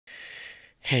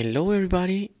Hello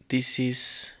everybody, this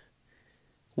is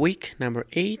week number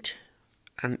 8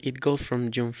 and it goes from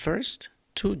June 1st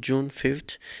to June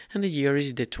 5th and the year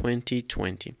is the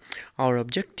 2020. Our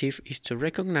objective is to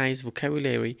recognize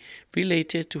vocabulary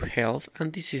related to health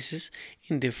and diseases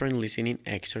in different listening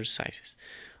exercises.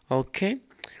 Okay,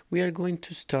 we are going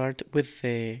to start with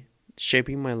the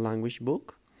Shaping My Language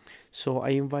book. So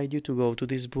I invite you to go to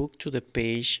this book to the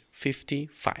page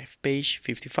 55. Page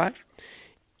 55.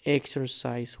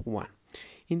 Exercise 1.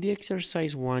 In the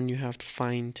exercise 1 you have to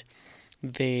find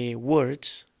the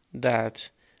words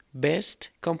that best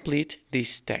complete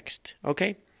this text.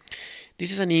 Okay,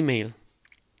 this is an email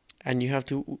and you have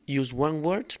to use one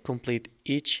word to complete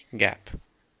each gap.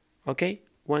 Okay,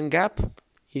 one gap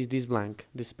is this blank,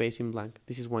 the space in blank.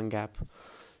 This is one gap,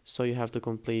 so you have to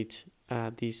complete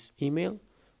this email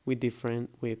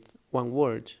with one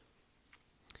word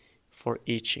for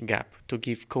each gap to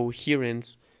give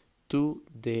coherence to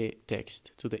the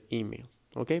text, to the email.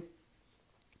 Okay,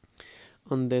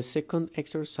 on the second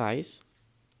exercise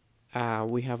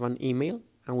we have an email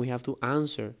and we have to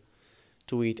answer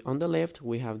to it. On the left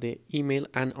we have the email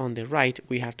and on the right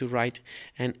we have to write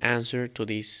an answer to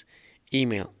this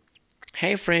email.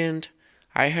 Hey friend,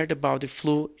 I heard about the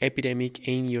flu epidemic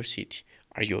in your city.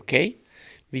 Are you okay?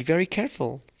 Be very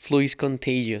careful. Flu is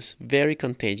contagious, very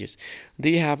contagious. Do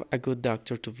you have a good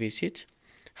doctor to visit?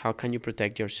 How can you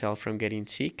protect yourself from getting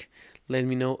sick? Let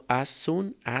me know as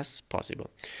soon as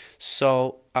possible.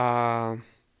 So on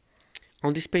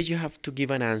this page you have to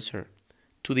give an answer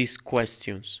to these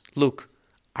questions. Look,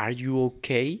 are you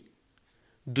okay?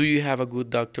 Do you have a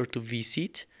good doctor to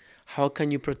visit? How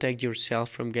can you protect yourself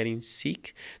from getting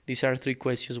sick? These are 3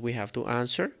 questions we have to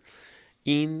answer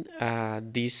in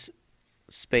this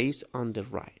space on the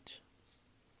right.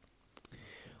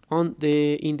 In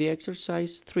the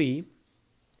exercise 3,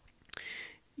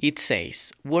 it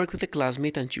says, work with a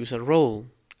classmate and choose a role.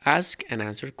 Ask and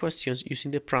answer questions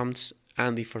using the prompts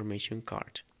and the information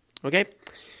card. Okay,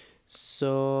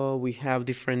 so we have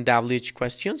different WH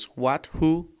questions: what,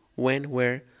 who, when,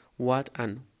 where, what,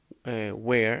 and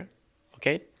where.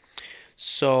 Okay,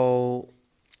 so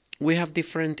we have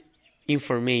different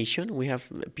information, we have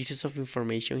pieces of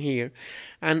information here,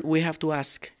 and we have to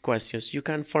ask questions. You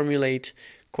can formulate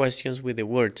questions with the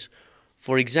words.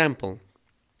 For example,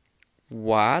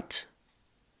 what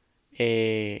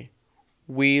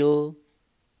will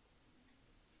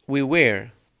we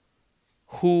wear?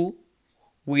 Who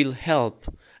will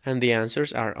help? And the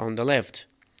answers are on the left.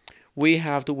 We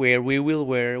will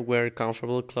wear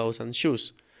comfortable clothes and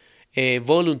shoes.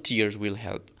 Volunteers will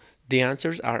help. The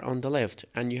answers are on the left,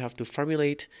 and you have to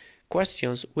formulate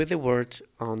questions with the words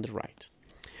on the right.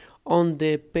 On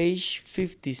the page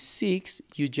 56,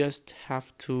 you just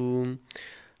have to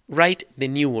write the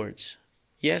new words.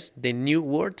 Yes, the new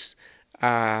words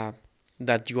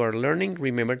that you are learning.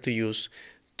 Remember to use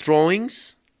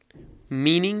drawings,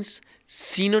 meanings,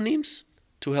 synonyms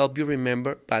to help you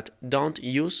remember, but don't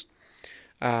use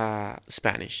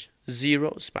Spanish.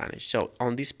 0 Spanish. So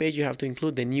on this page you have to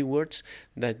include the new words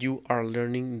that you are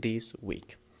learning this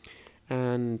week.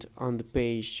 And on the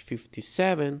page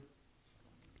 57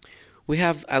 we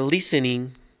have a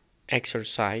listening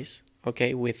exercise,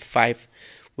 okay, with five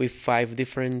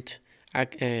different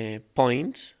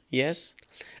points. Yes,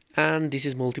 and this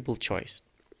is multiple choice,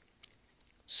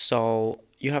 so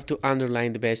you have to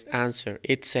underline the best answer.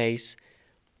 It says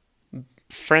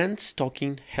friends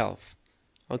talking health.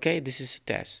 Okay, this is a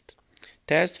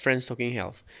test friends talking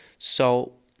health.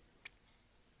 So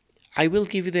I will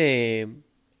give you the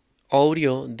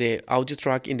audio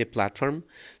track in the platform,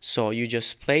 so you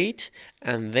just play it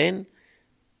and then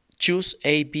choose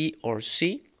A, B, or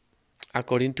C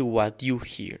according to what you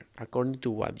hear.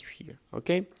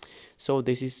 Okay, so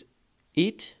this is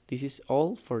it. This is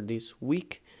all for this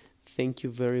week. Thank you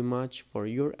very much for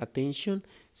your attention.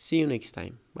 See you next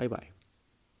time. Bye bye.